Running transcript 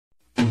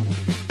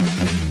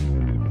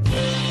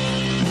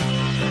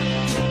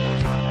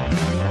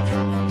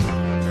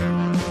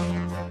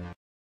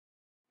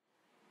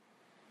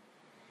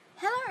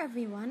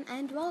everyone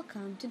and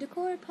welcome to the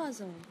Core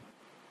Puzzle.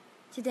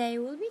 Today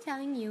we'll be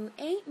telling you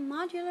 8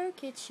 modular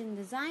kitchen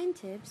design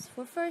tips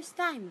for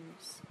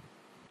first-timers.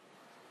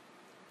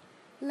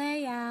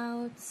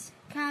 Layouts,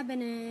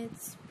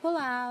 cabinets,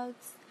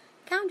 pull-outs,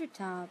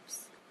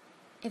 countertops.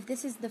 If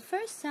this is the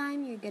first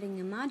time you're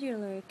getting a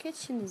modular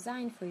kitchen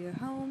design for your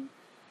home,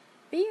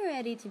 be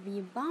ready to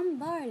be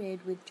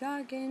bombarded with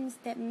jargons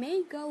that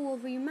may go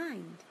over your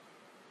mind.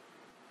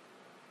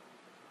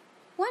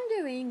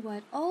 Wondering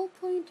what all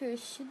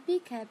pointers should be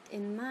kept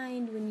in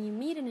mind when you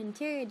meet an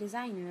interior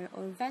designer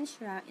or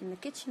venture out in the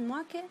kitchen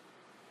market?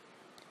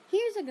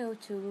 Here's a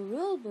go-to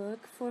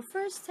rulebook for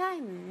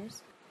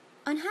first-timers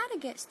on how to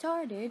get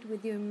started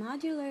with your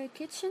modular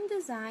kitchen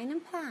design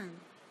and plan.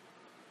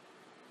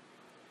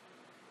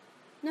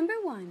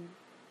 Number 1.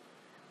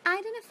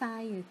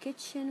 Identify your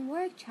kitchen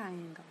work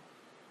triangle.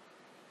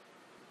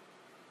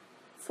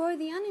 For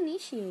the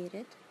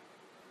uninitiated,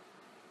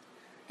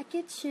 a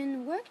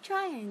kitchen work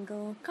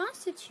triangle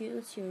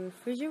constitutes your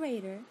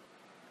refrigerator,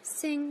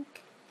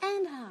 sink,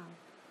 and hob.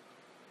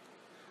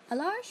 A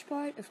large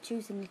part of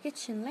choosing a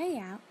kitchen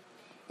layout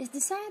is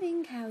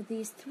deciding how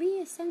these 3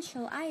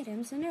 essential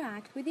items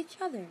interact with each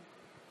other,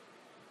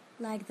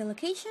 like the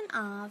location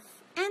of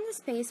and the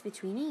space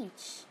between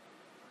each.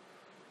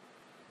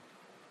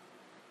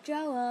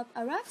 Draw up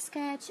a rough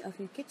sketch of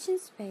your kitchen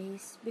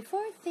space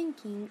before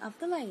thinking of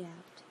the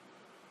layout.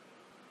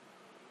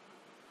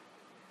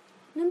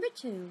 Number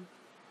 2.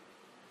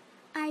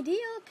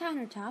 Ideal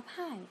countertop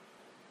height.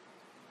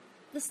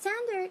 The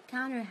standard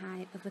counter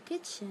height of a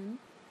kitchen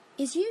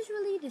is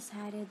usually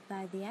decided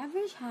by the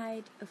average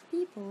height of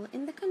people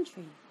in the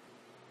country.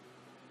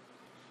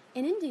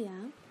 In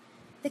India,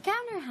 the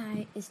counter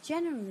height is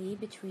generally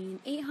between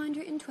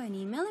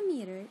 820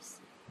 millimeters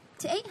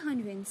to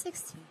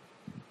 860.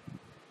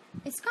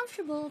 It's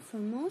comfortable for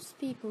most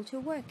people to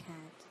work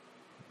at.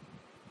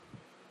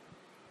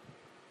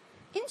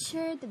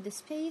 Ensure that the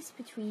space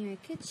between your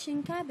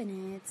kitchen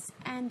cabinets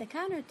and the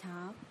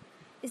countertop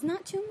is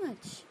not too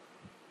much.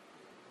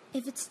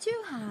 If it's too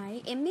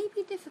high, it may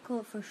be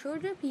difficult for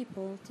shorter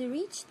people to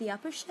reach the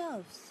upper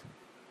shelves.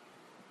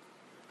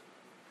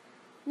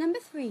 Number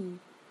 3.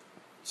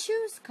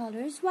 Choose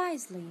colors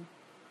wisely.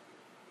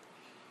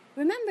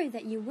 Remember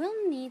that you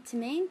will need to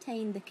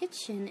maintain the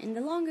kitchen in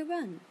the longer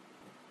run.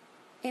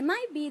 It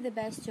might be the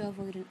best to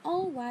avoid an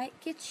all-white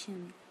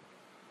kitchen,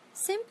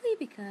 simply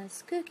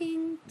because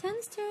cooking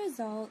tends to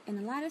result in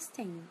a lot of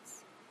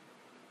stains.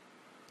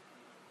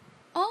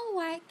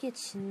 All-white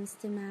kitchens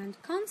demand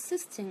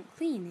consistent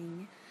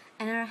cleaning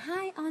and are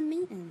high on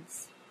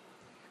maintenance,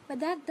 but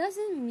that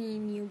doesn't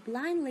mean you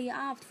blindly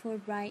opt for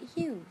bright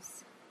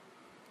hues.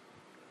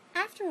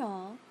 After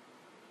all,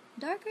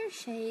 darker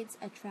shades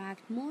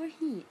attract more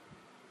heat,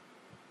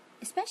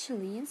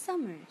 especially in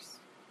summers.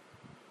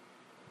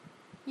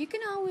 You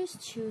can always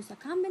choose a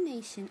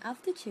combination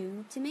of the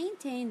two to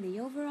maintain the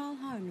overall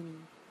harmony.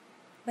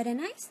 But a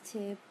nice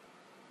tip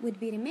would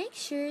be to make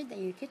sure that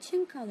your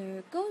kitchen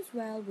color goes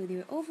well with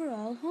your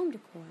overall home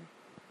decor.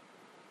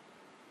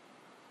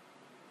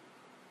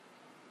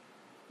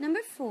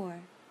 Number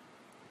 4.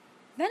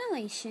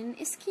 Ventilation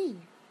is key.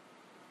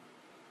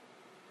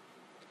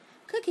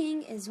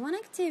 Cooking is one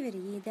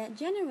activity that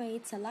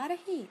generates a lot of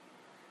heat.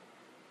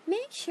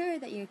 Make sure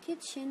that your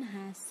kitchen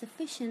has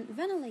sufficient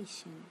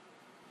ventilation.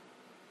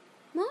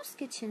 Most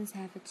kitchens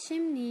have a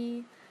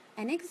chimney,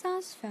 an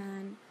exhaust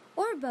fan,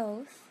 or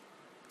both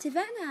to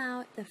vent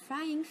out the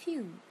frying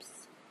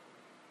fumes.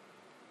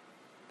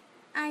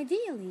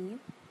 Ideally,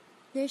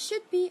 there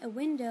should be a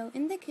window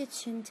in the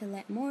kitchen to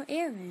let more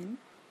air in,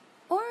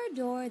 or a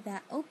door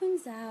that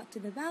opens out to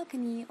the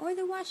balcony or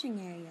the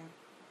washing area.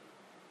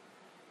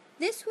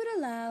 This would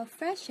allow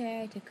fresh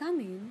air to come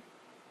in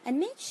and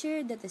make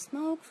sure that the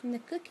smoke from the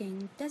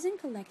cooking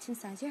doesn't collect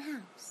inside your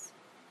house.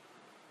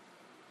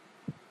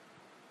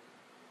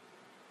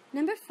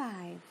 Number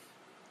 5.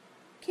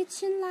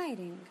 Kitchen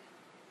lighting.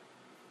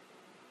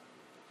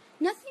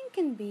 Nothing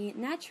can beat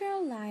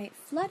natural light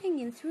flooding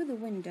in through the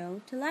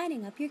window to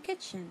lighting up your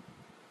kitchen.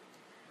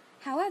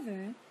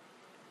 However,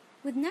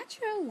 with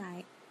natural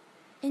light,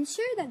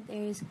 ensure that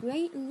there is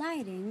great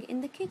lighting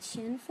in the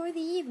kitchen for the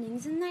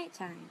evenings and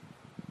nighttime.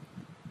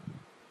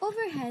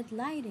 Overhead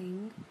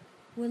lighting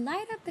will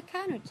light up the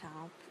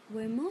countertop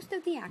where most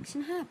of the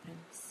action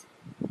happens.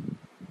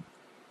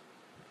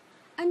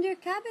 Under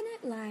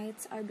cabinet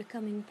lights are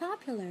becoming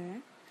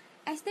popular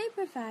as they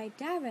provide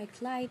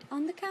direct light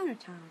on the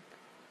countertop.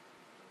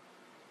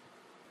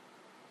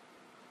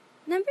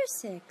 Number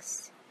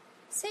 6.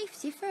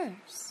 Safety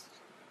first.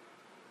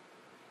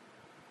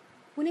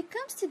 When it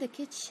comes to the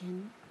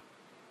kitchen,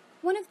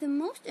 one of the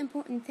most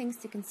important things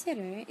to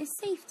consider is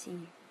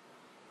safety.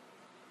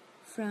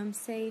 From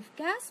safe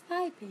gas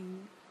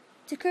piping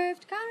to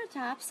curved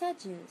countertop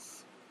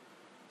edges.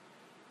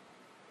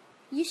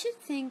 You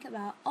should think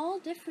about all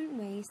different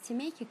ways to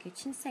make your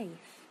kitchen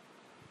safe.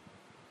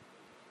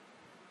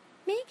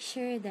 Make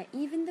sure that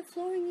even the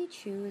flooring you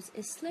choose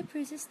is slip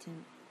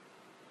resistant.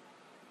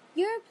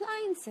 Your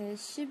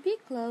appliances should be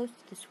close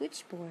to the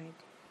switchboard.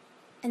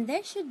 And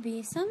there should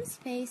be some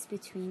space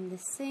between the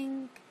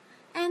sink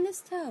and the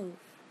stove.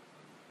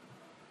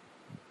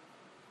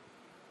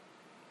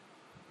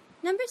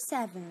 Number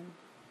 7.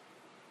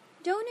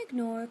 Don't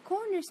ignore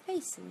corner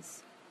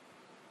spaces.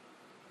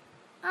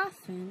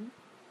 Often,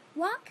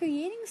 while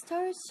creating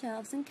storage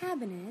shelves and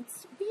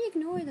cabinets, we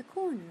ignore the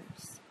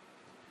corners.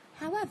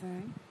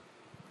 However,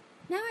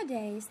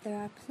 nowadays there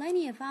are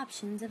plenty of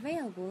options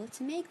available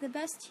to make the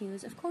best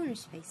use of corner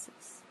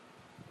spaces.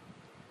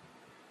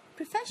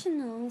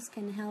 Professionals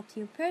can help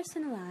you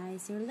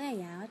personalize your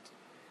layout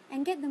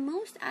and get the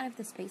most out of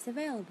the space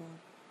available.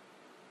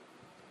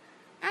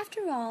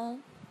 After all,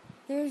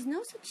 there is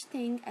no such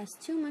thing as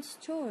too much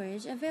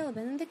storage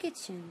available in the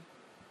kitchen.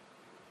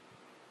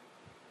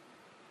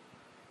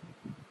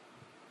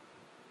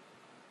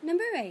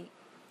 Number 8.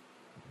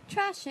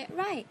 Trash it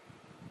right.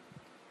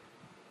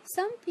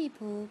 Some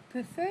people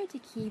prefer to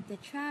keep the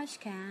trash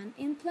can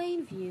in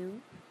plain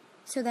view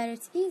so that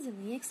it's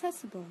easily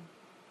accessible.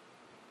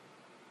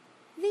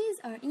 These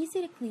are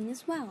easy to clean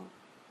as well.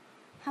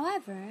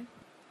 However,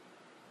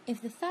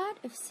 if the thought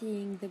of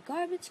seeing the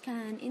garbage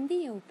can in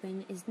the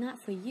open is not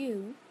for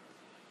you,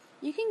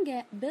 you can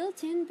get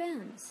built-in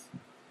bins.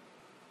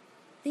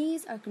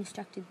 These are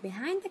constructed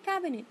behind the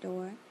cabinet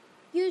door,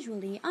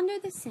 usually under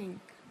the sink.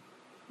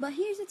 But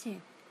here's a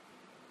tip.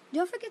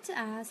 Don't forget to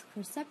ask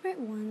for separate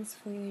ones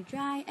for your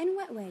dry and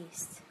wet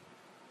waste.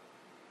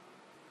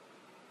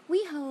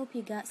 We hope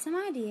you got some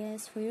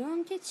ideas for your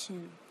own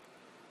kitchen.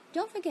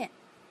 Don't forget,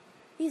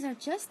 these are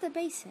just the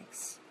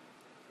basics.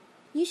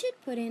 You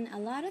should put in a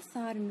lot of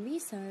thought and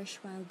research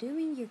while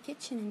doing your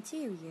kitchen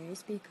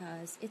interiors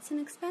because it's an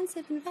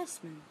expensive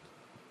investment.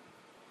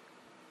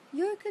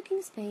 Your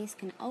cooking space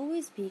can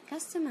always be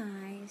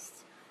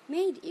customized,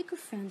 made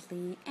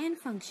eco-friendly and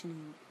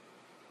functional.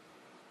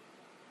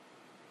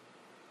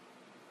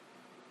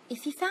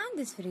 If you found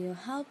this video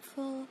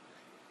helpful,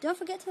 don't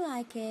forget to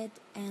like it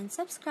and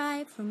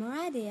subscribe for more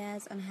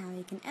ideas on how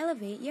you can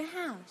elevate your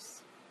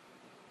house.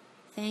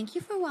 Thank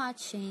you for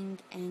watching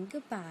and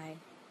goodbye.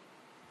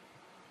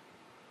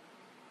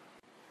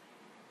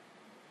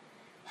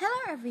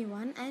 Hello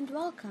everyone and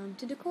welcome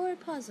to Decor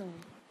Puzzle.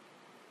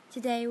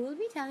 Today we'll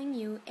be telling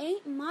you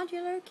 8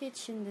 modular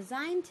kitchen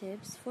design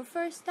tips for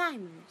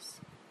first-timers.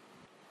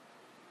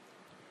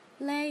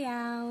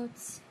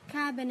 Layouts,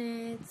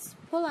 cabinets,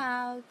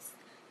 pull-outs,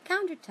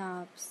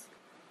 countertops.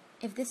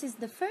 If this is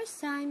the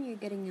first time you're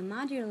getting a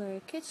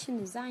modular kitchen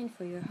design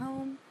for your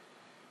home,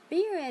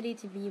 be ready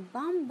to be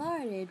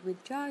bombarded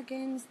with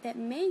jargons that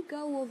may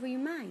go over your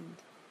mind.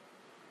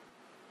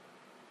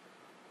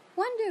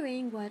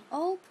 Wondering what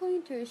all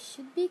pointers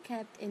should be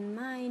kept in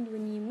mind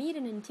when you meet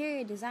an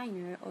interior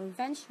designer or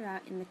venture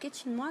out in the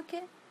kitchen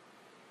market?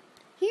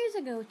 Here's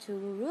a go-to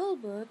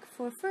rulebook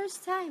for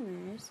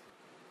first-timers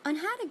on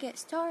how to get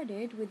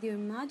started with your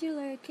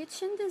modular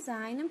kitchen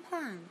design and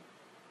plan.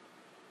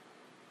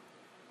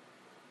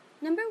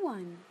 Number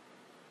 1.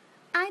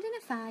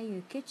 Identify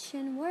your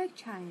kitchen work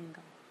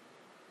triangle.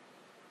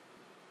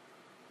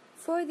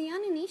 For the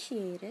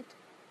uninitiated,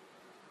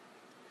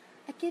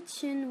 a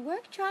kitchen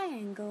work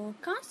triangle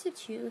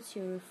constitutes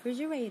your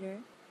refrigerator,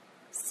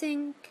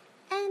 sink,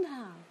 and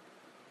hob.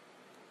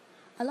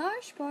 A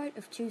large part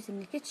of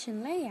choosing a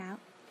kitchen layout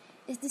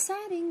is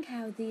deciding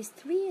how these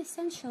 3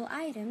 essential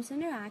items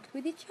interact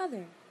with each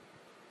other,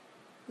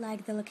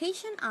 like the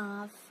location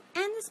of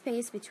and the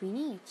space between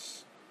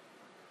each.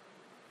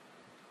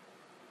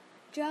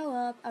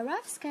 Draw up a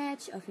rough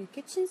sketch of your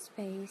kitchen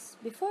space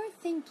before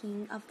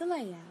thinking of the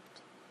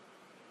layout.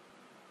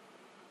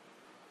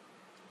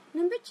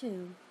 Number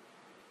 2.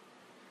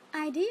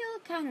 Ideal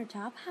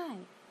countertop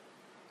height.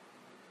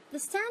 The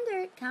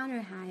standard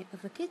counter height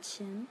of a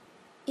kitchen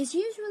is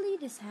usually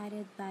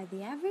decided by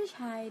the average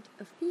height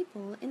of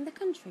people in the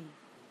country.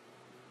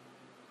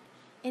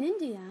 In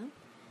India,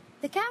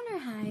 the counter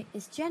height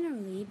is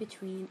generally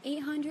between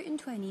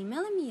 820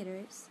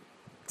 millimeters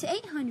to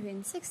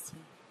 860.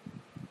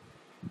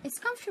 It's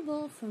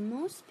comfortable for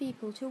most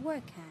people to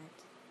work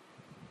at.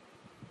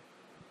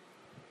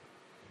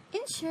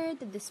 Ensure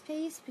that the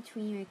space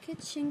between your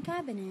kitchen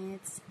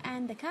cabinets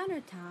and the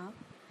countertop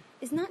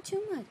is not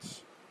too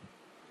much.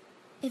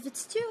 If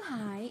it's too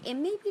high, it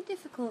may be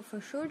difficult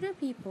for shorter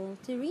people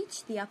to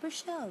reach the upper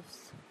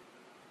shelves.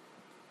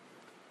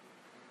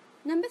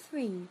 Number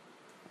 3.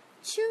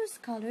 Choose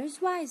colors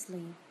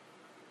wisely.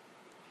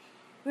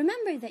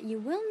 Remember that you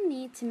will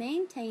need to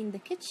maintain the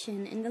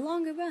kitchen in the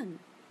longer run.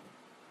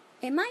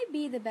 It might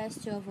be the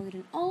best to avoid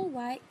an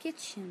all-white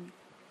kitchen,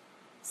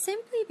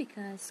 simply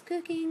because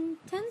cooking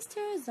tends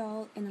to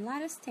result in a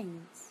lot of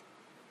stains.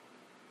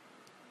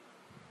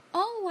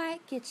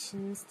 All-white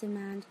kitchens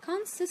demand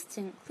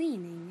consistent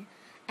cleaning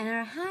and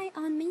are high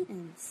on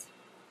maintenance,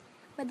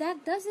 but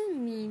that doesn't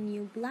mean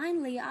you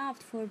blindly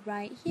opt for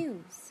bright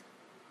hues.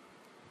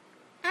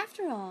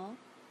 After all,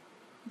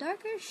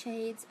 darker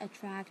shades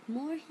attract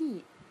more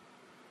heat,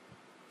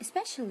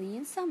 especially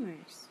in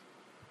summers.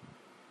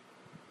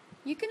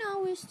 You can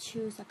always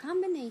choose a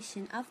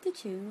combination of the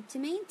two to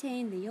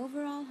maintain the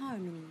overall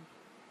harmony.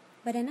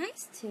 But a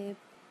nice tip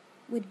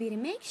would be to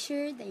make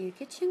sure that your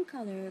kitchen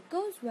color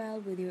goes well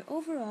with your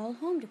overall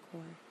home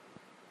decor.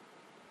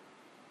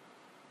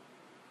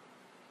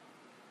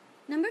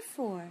 Number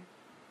 4.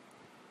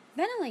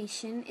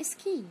 Ventilation is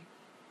key.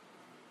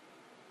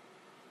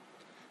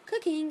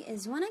 Cooking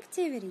is one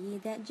activity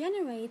that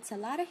generates a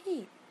lot of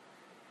heat.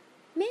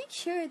 Make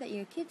sure that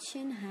your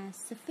kitchen has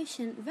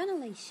sufficient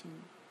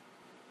ventilation.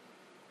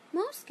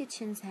 Most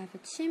kitchens have a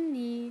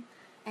chimney,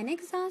 an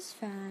exhaust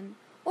fan,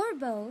 or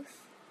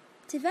both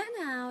to vent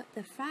out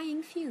the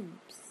frying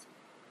fumes.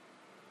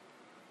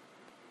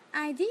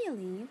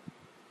 Ideally,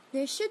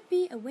 there should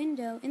be a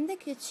window in the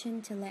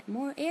kitchen to let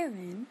more air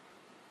in,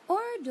 or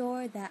a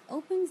door that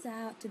opens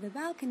out to the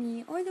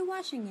balcony or the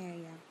washing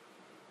area.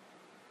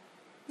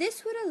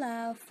 This would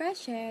allow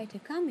fresh air to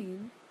come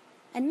in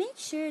and make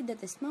sure that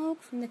the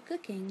smoke from the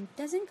cooking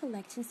doesn't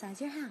collect inside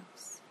your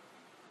house.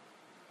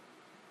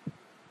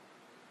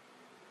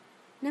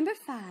 Number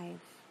 5.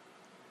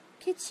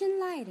 Kitchen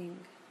lighting.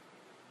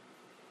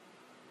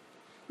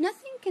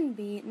 Nothing can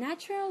beat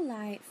natural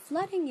light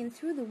flooding in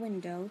through the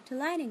window to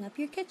lighting up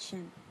your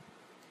kitchen.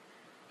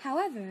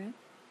 However,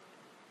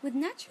 with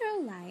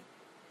natural light,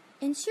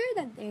 ensure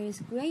that there is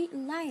great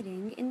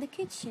lighting in the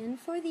kitchen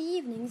for the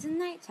evenings and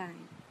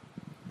nighttime.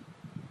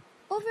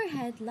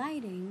 Overhead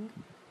lighting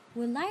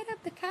will light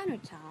up the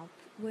countertop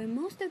where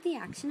most of the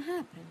action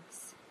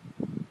happens.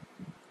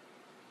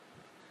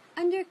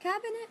 Under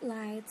cabinet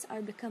lights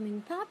are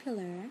becoming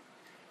popular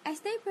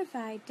as they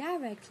provide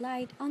direct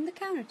light on the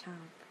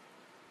countertop.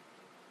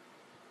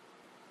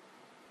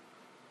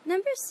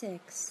 Number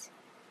 6.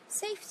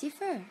 Safety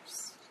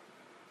first.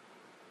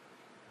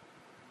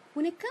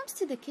 When it comes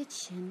to the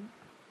kitchen,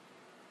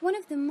 one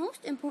of the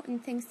most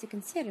important things to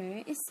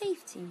consider is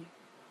safety.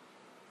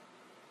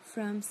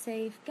 From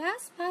safe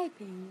gas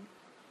piping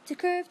to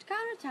curved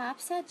countertop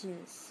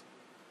edges.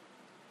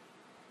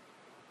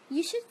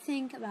 You should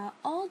think about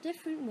all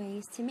different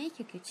ways to make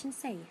your kitchen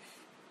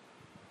safe.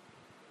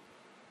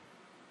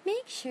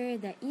 Make sure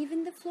that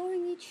even the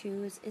flooring you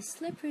choose is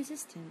slip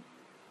resistant.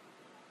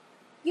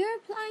 Your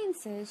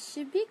appliances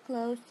should be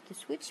close to the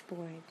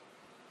switchboard,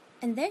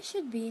 and there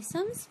should be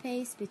some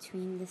space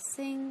between the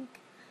sink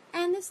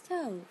and the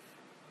stove.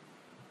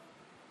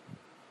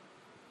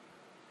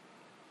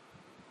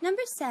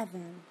 Number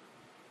 7.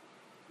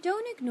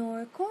 Don't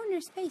ignore corner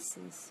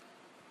spaces.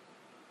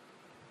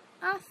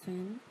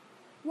 Often,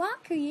 while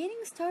creating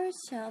storage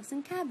shelves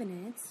and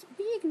cabinets,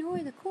 we ignore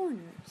the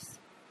corners.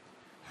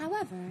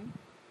 However,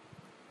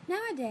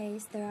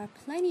 nowadays there are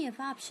plenty of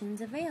options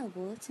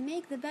available to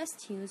make the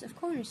best use of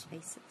corner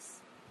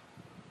spaces.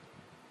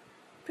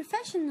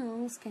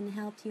 Professionals can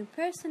help you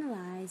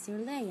personalize your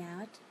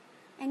layout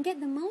and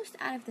get the most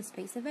out of the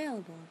space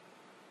available.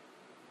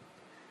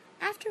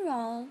 After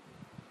all,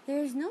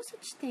 there is no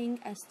such thing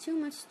as too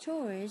much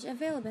storage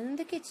available in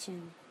the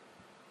kitchen.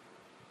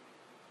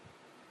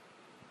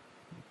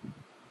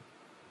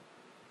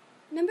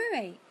 Number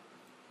 8.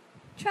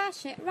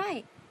 Trash it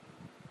right.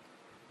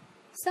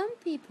 Some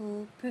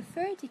people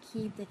prefer to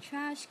keep the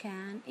trash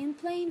can in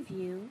plain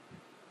view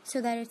so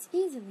that it's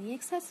easily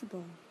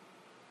accessible.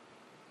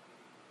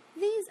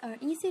 These are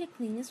easy to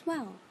clean as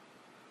well.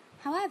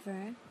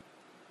 However,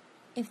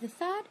 if the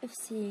thought of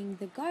seeing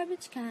the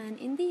garbage can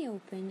in the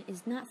open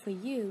is not for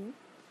you,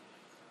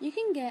 you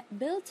can get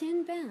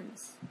built-in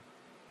bins.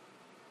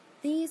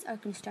 These are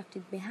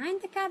constructed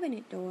behind the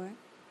cabinet door,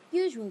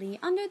 usually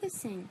under the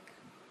sink.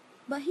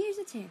 But here's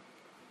a tip.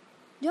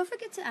 Don't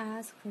forget to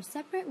ask for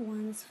separate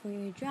ones for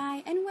your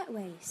dry and wet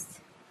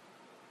waste.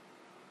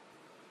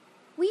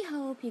 We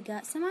hope you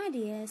got some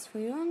ideas for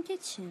your own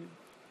kitchen.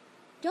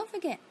 Don't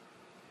forget,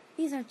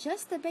 these are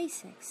just the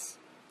basics.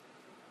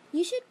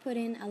 You should put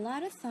in a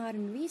lot of thought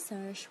and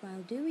research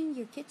while doing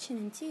your kitchen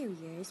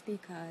interiors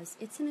because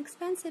it's an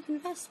expensive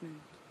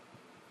investment.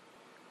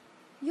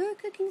 Your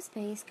cooking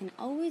space can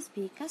always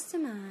be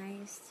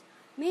customized,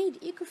 made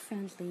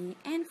eco-friendly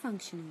and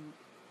functional.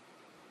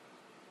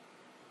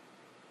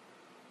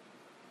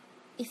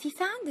 If you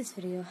found this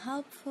video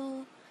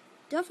helpful,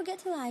 don't forget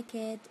to like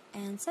it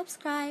and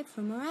subscribe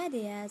for more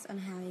ideas on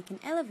how you can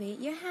elevate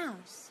your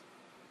house.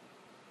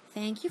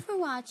 Thank you for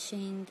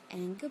watching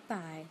and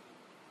goodbye.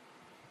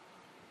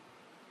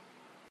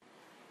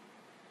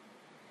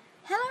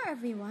 Hello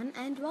everyone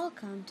and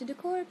welcome to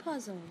Decor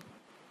Puzzle.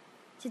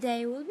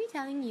 Today we'll be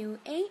telling you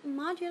 8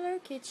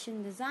 modular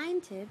kitchen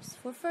design tips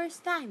for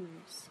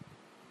first-timers.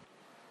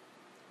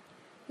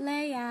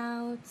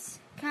 Layouts,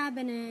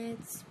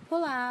 cabinets,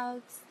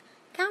 pull-outs,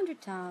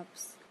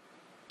 countertops.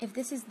 If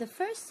this is the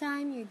first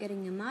time you're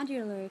getting a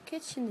modular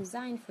kitchen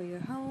design for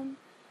your home,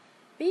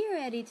 be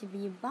ready to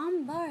be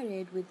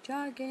bombarded with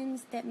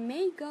jargons that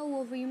may go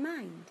over your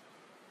mind.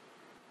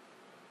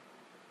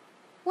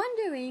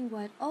 Wondering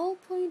what all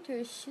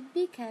pointers should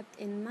be kept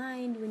in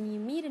mind when you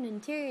meet an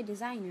interior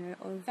designer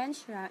or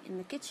venture out in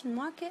the kitchen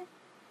market?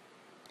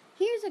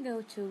 Here's a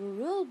go-to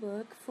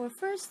rulebook for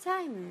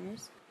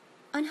first-timers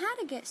on how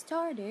to get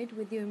started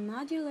with your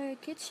modular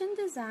kitchen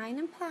design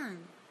and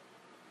plan.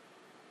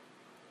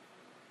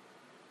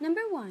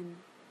 Number 1.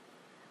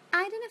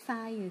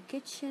 Identify your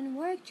kitchen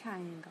work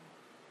triangle.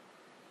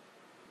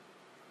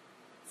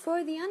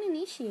 For the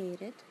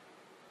uninitiated,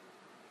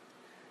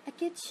 a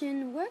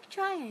kitchen work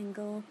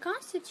triangle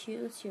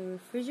constitutes your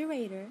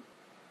refrigerator,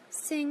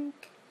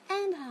 sink,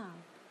 and hob.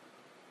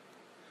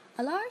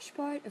 A large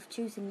part of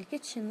choosing a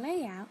kitchen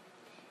layout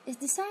is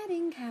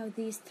deciding how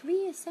these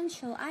three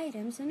essential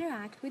items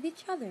interact with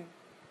each other,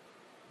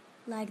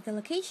 like the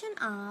location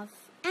of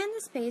and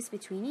the space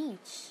between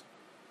each.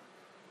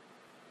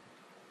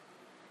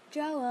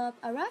 Draw up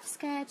a rough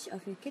sketch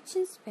of your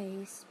kitchen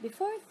space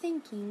before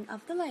thinking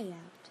of the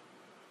layout.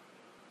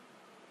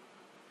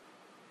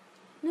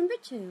 Number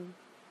 2.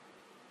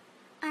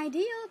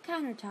 Ideal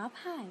countertop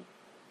height.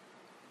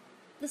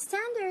 The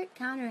standard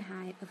counter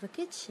height of a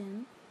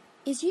kitchen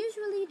is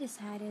usually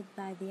decided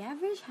by the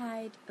average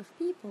height of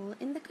people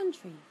in the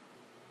country.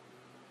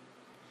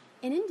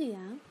 In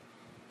India,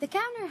 the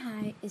counter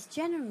height is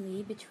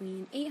generally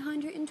between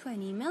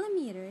 820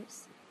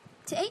 millimeters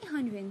to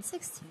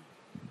 860.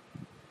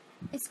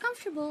 It's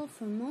comfortable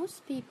for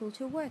most people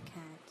to work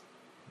at.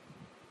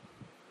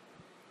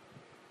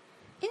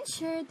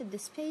 Ensure that the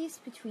space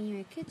between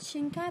your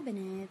kitchen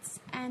cabinets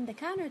and the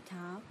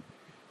countertop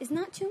is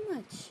not too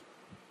much.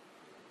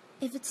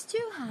 If it's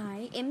too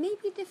high, it may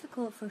be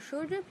difficult for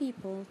shorter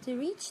people to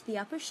reach the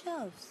upper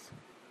shelves.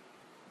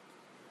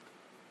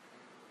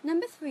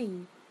 Number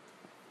 3.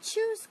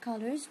 Choose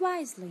colors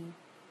wisely.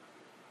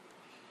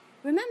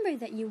 Remember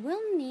that you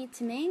will need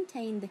to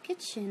maintain the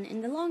kitchen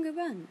in the longer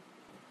run.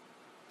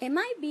 It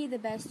might be the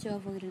best to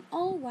avoid an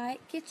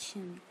all-white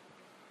kitchen,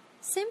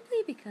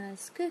 simply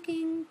because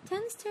cooking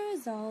tends to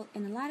result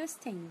in a lot of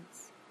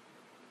stains.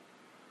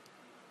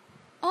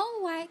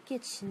 All-white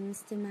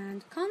kitchens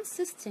demand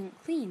consistent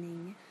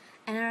cleaning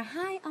and are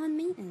high on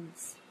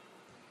maintenance,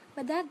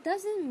 but that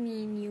doesn't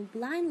mean you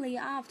blindly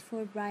opt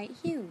for bright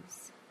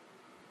hues.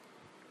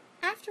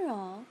 After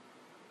all,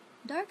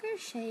 darker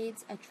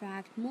shades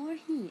attract more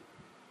heat,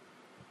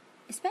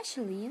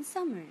 especially in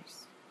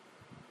summers.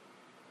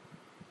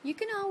 You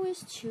can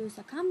always choose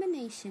a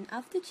combination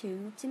of the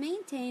two to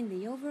maintain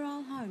the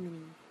overall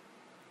harmony.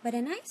 But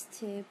a nice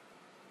tip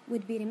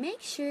would be to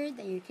make sure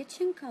that your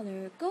kitchen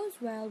color goes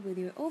well with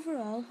your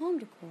overall home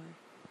decor.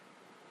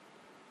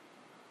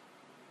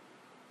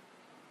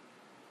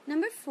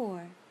 Number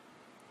 4.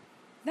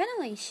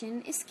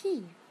 Ventilation is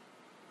key.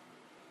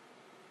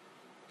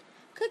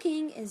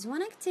 Cooking is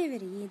one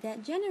activity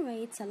that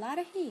generates a lot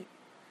of heat.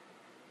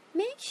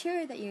 Make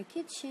sure that your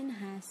kitchen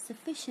has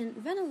sufficient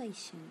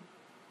ventilation.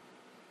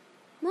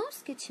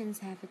 Most kitchens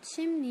have a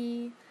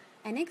chimney,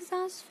 an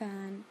exhaust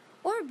fan,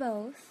 or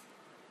both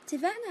to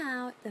vent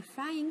out the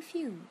frying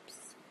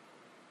fumes.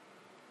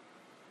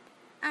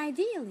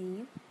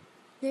 Ideally,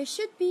 there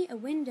should be a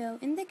window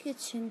in the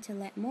kitchen to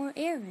let more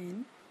air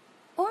in,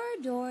 or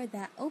a door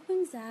that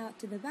opens out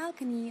to the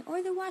balcony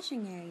or the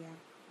washing area.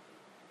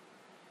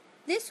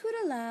 This would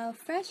allow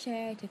fresh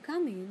air to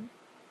come in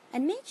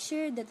and make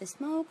sure that the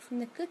smoke from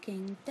the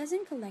cooking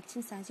doesn't collect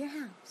inside your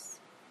house.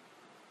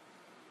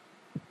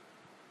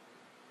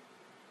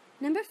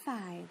 Number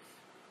 5.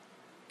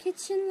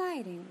 Kitchen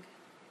lighting.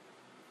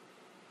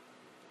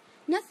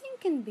 Nothing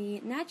can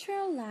beat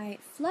natural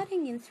light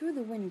flooding in through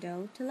the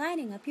window to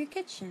lighting up your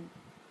kitchen.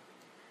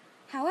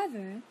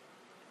 However,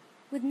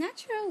 with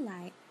natural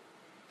light,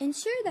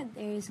 ensure that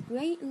there is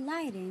great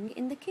lighting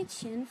in the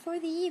kitchen for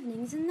the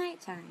evenings and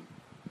nighttime.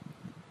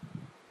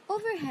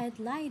 Overhead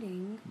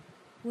lighting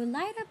will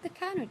light up the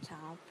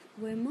countertop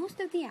where most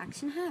of the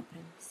action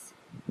happens.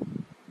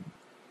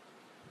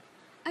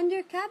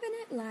 Under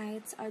cabinet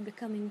lights are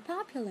becoming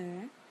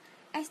popular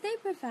as they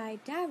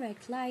provide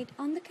direct light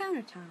on the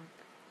countertop.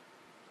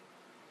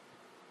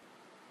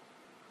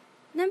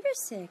 Number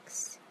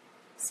 6.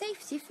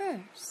 Safety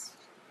first.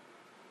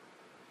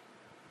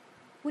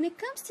 When it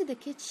comes to the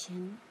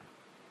kitchen,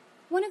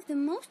 one of the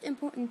most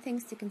important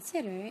things to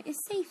consider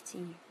is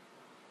safety.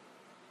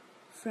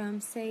 From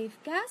safe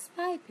gas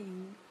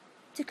piping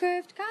to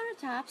curved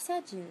countertop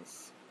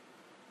edges.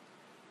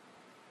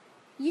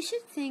 You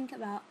should think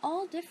about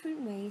all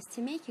different ways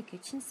to make your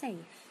kitchen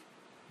safe.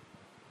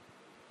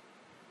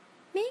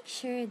 Make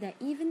sure that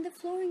even the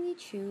flooring you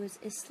choose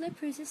is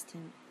slip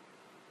resistant.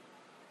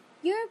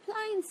 Your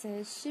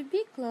appliances should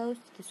be close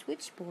to the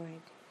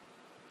switchboard,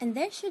 and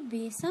there should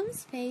be some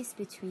space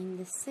between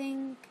the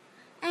sink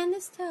and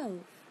the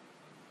stove.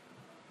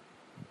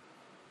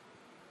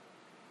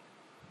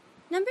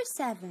 Number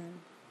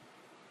 7.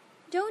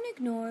 Don't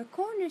ignore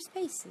corner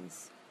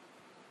spaces.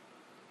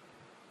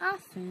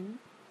 Often,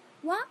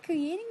 while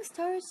creating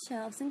storage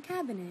shelves and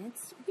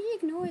cabinets, we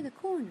ignore the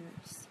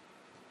corners.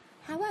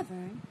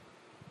 However,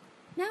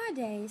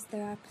 nowadays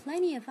there are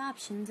plenty of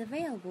options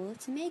available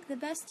to make the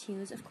best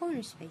use of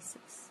corner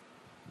spaces.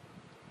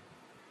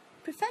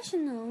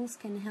 Professionals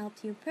can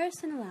help you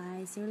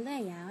personalize your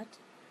layout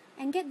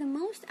and get the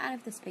most out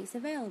of the space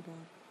available.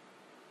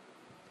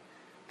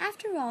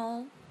 After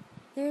all,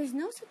 there is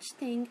no such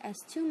thing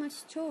as too much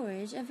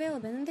storage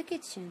available in the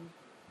kitchen.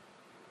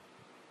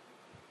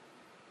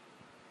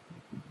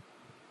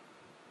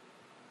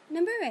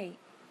 Number 8.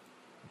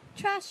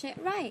 Trash it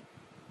right.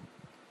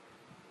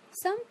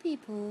 Some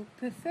people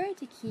prefer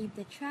to keep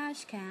the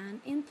trash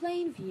can in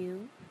plain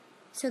view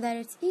so that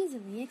it's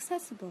easily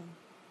accessible.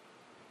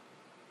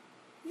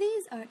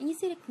 These are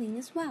easy to clean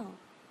as well.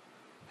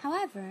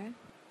 However,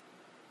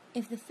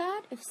 if the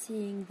thought of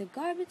seeing the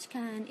garbage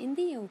can in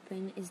the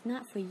open is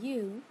not for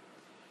you,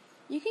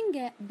 you can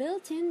get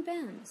built-in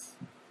bins.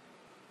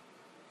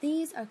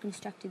 These are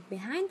constructed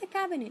behind the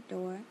cabinet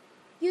door,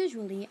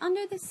 usually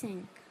under the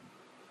sink.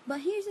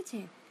 But here's a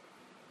tip.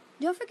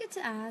 Don't forget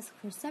to ask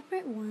for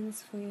separate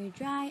ones for your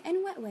dry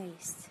and wet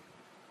waste.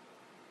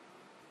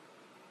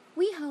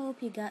 We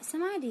hope you got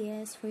some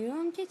ideas for your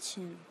own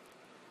kitchen.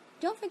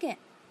 Don't forget,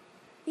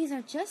 these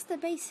are just the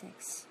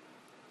basics.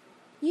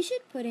 You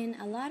should put in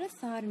a lot of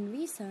thought and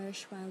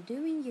research while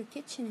doing your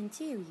kitchen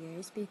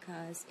interiors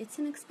because it's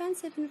an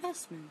expensive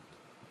investment.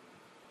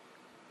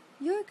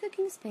 Your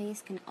cooking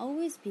space can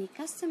always be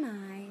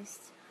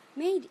customized,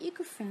 made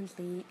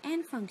eco-friendly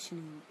and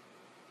functional.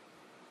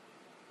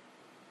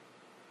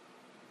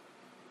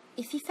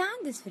 If you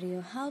found this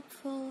video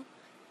helpful,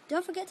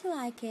 don't forget to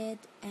like it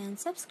and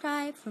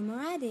subscribe for more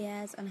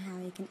ideas on how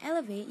you can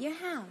elevate your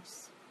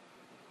house.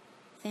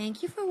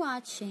 Thank you for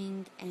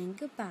watching and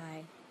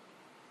goodbye.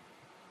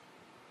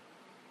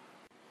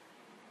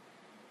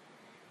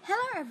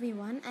 Hello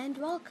everyone and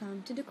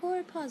welcome to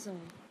Decor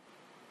Puzzle.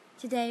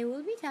 Today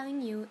we'll be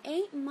telling you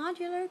 8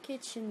 modular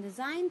kitchen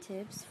design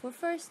tips for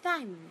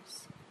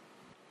first-timers.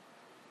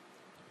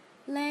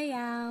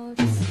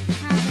 Layouts,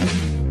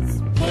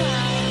 cabinets,